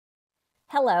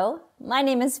Hello, my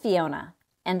name is Fiona,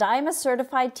 and I am a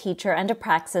certified teacher and a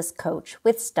Praxis coach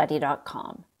with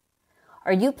Study.com.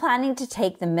 Are you planning to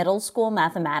take the Middle School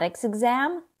Mathematics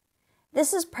exam?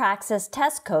 This is Praxis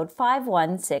Test Code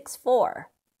 5164.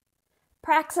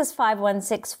 Praxis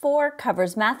 5164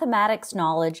 covers mathematics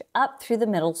knowledge up through the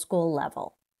middle school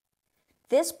level.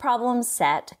 This problem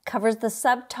set covers the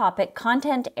subtopic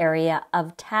content area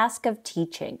of Task of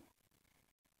Teaching.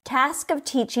 Task of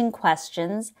Teaching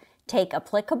questions take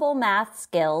applicable math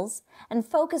skills and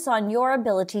focus on your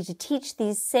ability to teach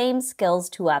these same skills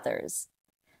to others.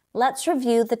 Let's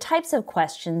review the types of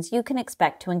questions you can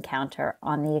expect to encounter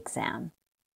on the exam.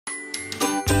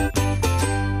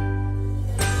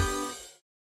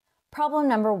 Problem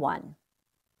number 1.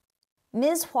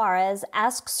 Ms. Juarez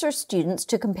asks her students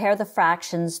to compare the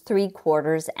fractions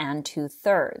 3/4 and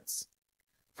 2/3.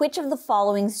 Which of the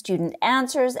following student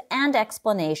answers and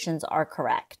explanations are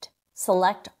correct?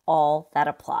 Select all that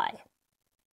apply.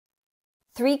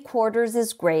 3/4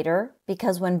 is greater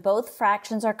because when both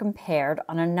fractions are compared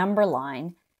on a number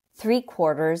line,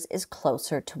 3/4 is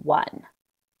closer to 1.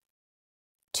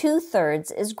 2/3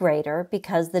 is greater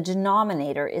because the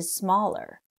denominator is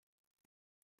smaller.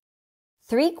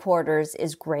 3/4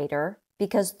 is greater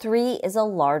because 3 is a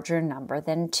larger number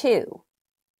than 2.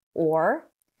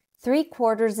 Or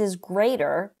 3/4 is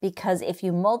greater because if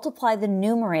you multiply the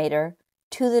numerator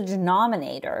to the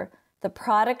denominator, the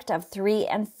product of 3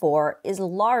 and 4 is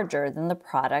larger than the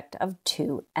product of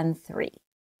 2 and 3.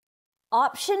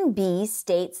 Option B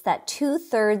states that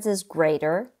 2/3 is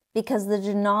greater because the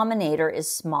denominator is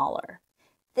smaller.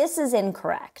 This is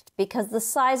incorrect because the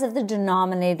size of the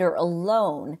denominator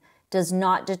alone does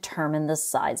not determine the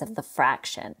size of the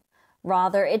fraction.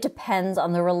 Rather, it depends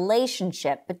on the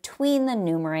relationship between the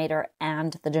numerator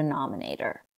and the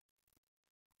denominator.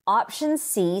 Option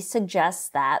C suggests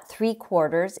that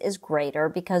 3/4 is greater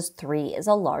because 3 is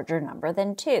a larger number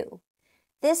than 2.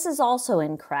 This is also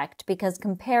incorrect because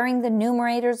comparing the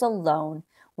numerators alone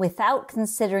without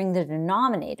considering the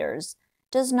denominators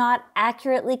does not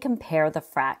accurately compare the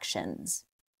fractions.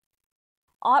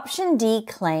 Option D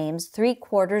claims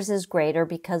 3/4 is greater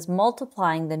because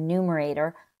multiplying the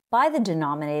numerator by the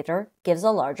denominator gives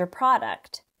a larger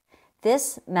product.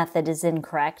 This method is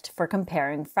incorrect for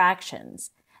comparing fractions,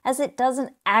 as it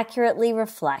doesn't accurately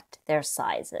reflect their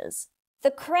sizes. The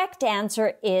correct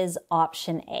answer is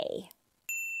option A.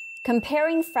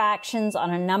 Comparing fractions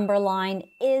on a number line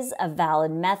is a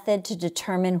valid method to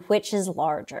determine which is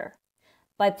larger.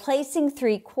 By placing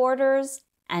 3/4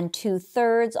 and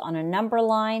 2/3 on a number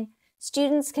line,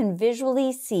 students can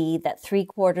visually see that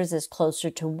 3/4 is closer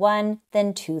to 1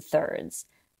 than 2/3,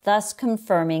 thus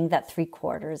confirming that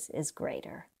 3/4 is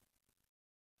greater.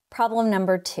 Problem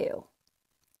number 2.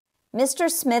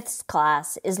 Mr. Smith's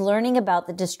class is learning about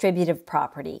the distributive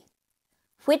property.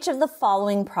 Which of the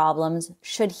following problems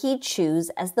should he choose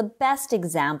as the best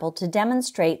example to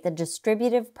demonstrate the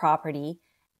distributive property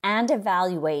and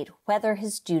evaluate whether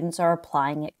his students are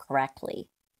applying it correctly?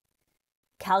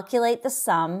 Calculate the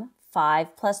sum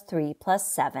 5 plus 3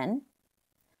 plus 7.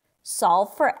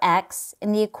 Solve for x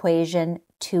in the equation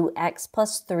 2x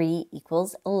plus 3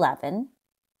 equals 11.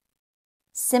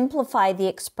 Simplify the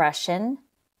expression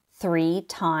 3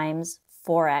 times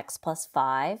 4x plus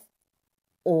 5,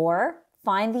 or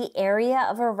find the area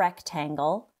of a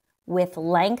rectangle with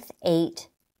length 8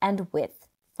 and width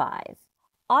 5.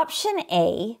 Option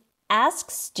A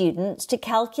asks students to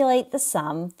calculate the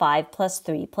sum 5 plus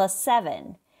 3 plus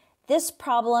 7. This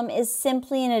problem is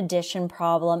simply an addition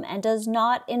problem and does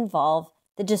not involve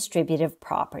the distributive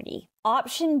property.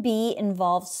 Option B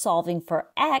involves solving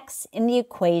for x in the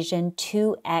equation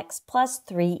 2x plus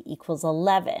 3 equals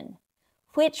 11,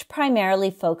 which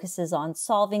primarily focuses on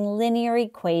solving linear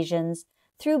equations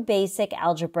through basic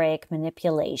algebraic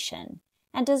manipulation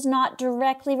and does not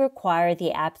directly require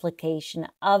the application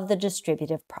of the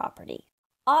distributive property.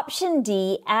 Option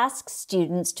D asks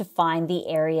students to find the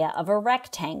area of a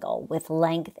rectangle with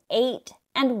length 8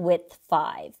 and width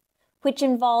 5, which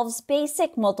involves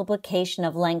basic multiplication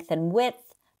of length and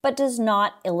width, but does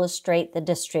not illustrate the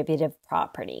distributive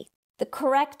property. The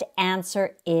correct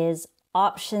answer is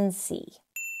option C,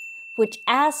 which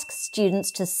asks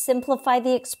students to simplify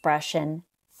the expression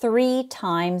 3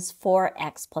 times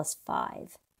 4x plus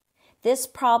 5. This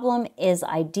problem is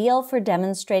ideal for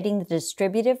demonstrating the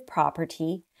distributive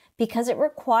property because it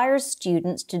requires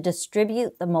students to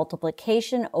distribute the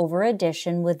multiplication over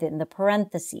addition within the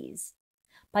parentheses.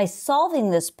 By solving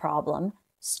this problem,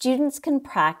 students can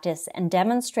practice and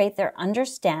demonstrate their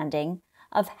understanding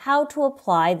of how to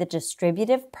apply the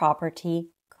distributive property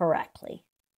correctly.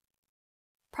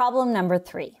 Problem number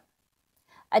 3.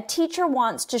 A teacher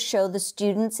wants to show the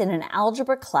students in an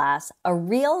algebra class a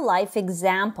real-life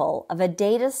example of a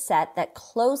data set that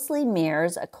closely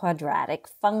mirrors a quadratic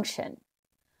function.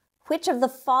 Which of the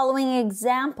following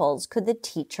examples could the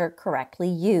teacher correctly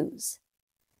use?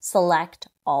 Select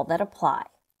all that apply.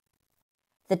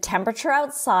 The temperature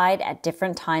outside at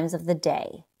different times of the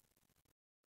day.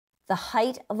 The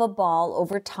height of a ball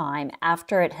over time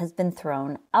after it has been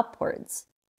thrown upwards.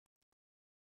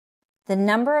 The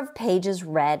number of pages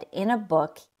read in a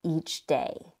book each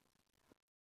day.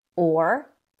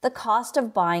 Or the cost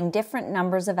of buying different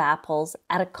numbers of apples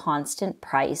at a constant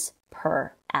price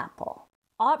per apple.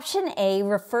 Option A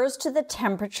refers to the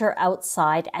temperature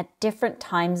outside at different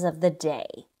times of the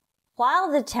day.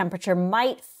 While the temperature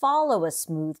might follow a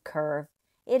smooth curve,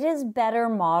 it is better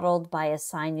modeled by a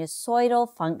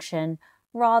sinusoidal function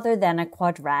rather than a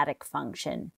quadratic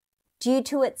function, due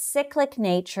to its cyclic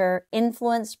nature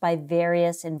influenced by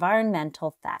various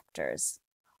environmental factors.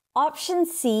 Option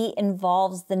C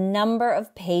involves the number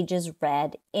of pages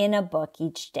read in a book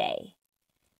each day.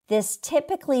 This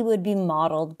typically would be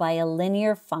modeled by a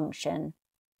linear function,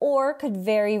 or could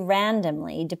vary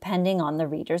randomly depending on the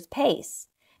reader's pace,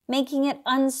 making it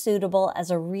unsuitable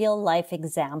as a real-life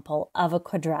example of a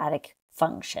quadratic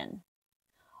function.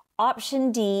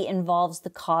 Option D involves the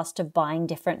cost of buying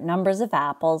different numbers of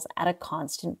apples at a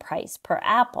constant price per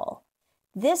apple.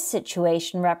 This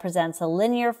situation represents a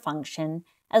linear function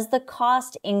as the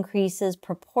cost increases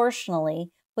proportionally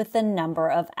with the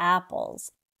number of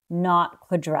apples, not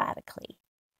quadratically.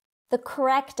 The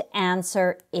correct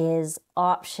answer is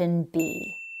option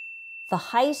B. The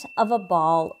height of a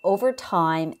ball over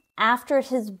time after it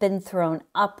has been thrown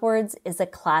upwards is a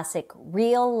classic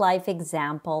real-life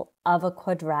example of a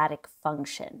quadratic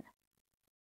function.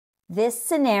 This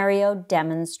scenario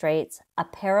demonstrates a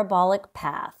parabolic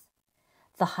path.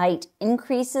 The height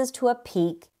increases to a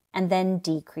peak and then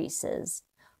decreases,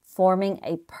 forming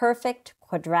a perfect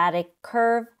quadratic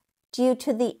curve due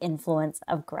to the influence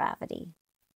of gravity.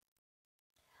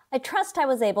 I trust I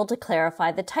was able to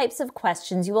clarify the types of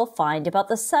questions you will find about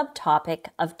the subtopic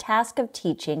of task of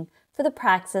teaching for the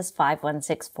Praxis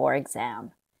 5164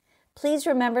 exam. Please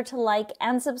remember to like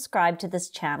and subscribe to this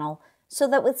channel so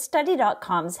that with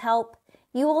Study.com's help,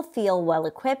 you will feel well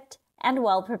equipped and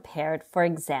well prepared for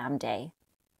exam day.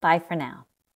 Bye for now.